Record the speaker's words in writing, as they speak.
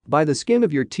By the skin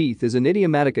of your teeth is an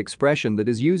idiomatic expression that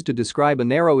is used to describe a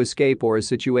narrow escape or a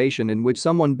situation in which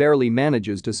someone barely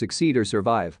manages to succeed or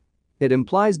survive. It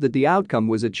implies that the outcome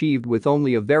was achieved with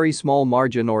only a very small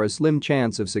margin or a slim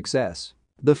chance of success.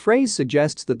 The phrase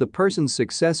suggests that the person's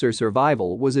success or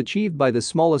survival was achieved by the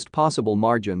smallest possible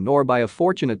margin or by a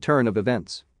fortunate turn of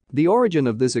events. The origin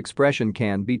of this expression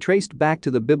can be traced back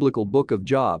to the biblical book of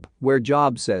Job, where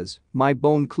Job says, "My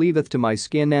bone cleaveth to my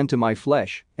skin and to my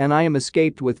flesh, and I am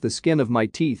escaped with the skin of my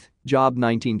teeth." Job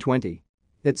 19:20.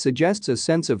 It suggests a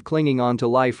sense of clinging on to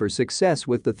life or success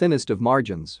with the thinnest of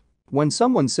margins. When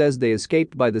someone says they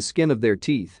escaped by the skin of their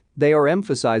teeth, they are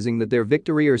emphasizing that their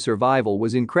victory or survival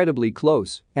was incredibly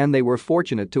close and they were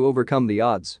fortunate to overcome the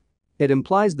odds. It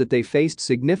implies that they faced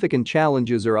significant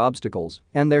challenges or obstacles,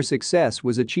 and their success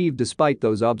was achieved despite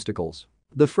those obstacles.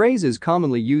 The phrase is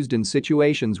commonly used in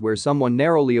situations where someone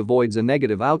narrowly avoids a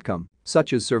negative outcome,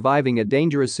 such as surviving a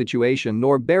dangerous situation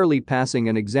or barely passing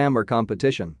an exam or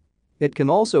competition. It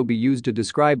can also be used to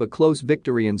describe a close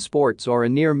victory in sports or a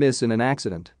near miss in an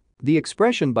accident. The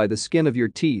expression "by the skin of your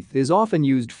teeth" is often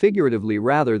used figuratively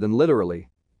rather than literally.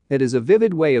 It is a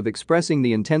vivid way of expressing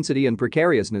the intensity and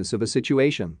precariousness of a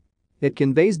situation. It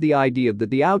conveys the idea that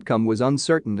the outcome was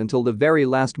uncertain until the very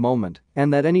last moment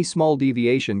and that any small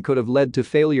deviation could have led to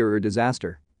failure or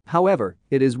disaster. However,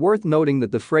 it is worth noting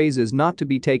that the phrase is not to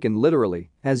be taken literally,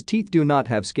 as teeth do not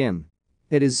have skin.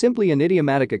 It is simply an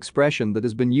idiomatic expression that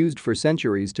has been used for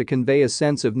centuries to convey a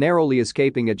sense of narrowly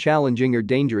escaping a challenging or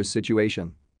dangerous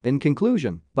situation. In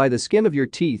conclusion, "by the skin of your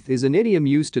teeth" is an idiom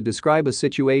used to describe a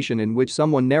situation in which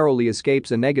someone narrowly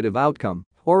escapes a negative outcome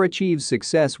or achieves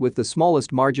success with the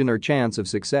smallest margin or chance of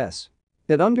success.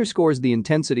 It underscores the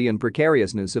intensity and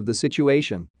precariousness of the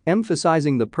situation,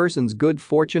 emphasizing the person's good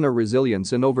fortune or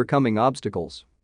resilience in overcoming obstacles.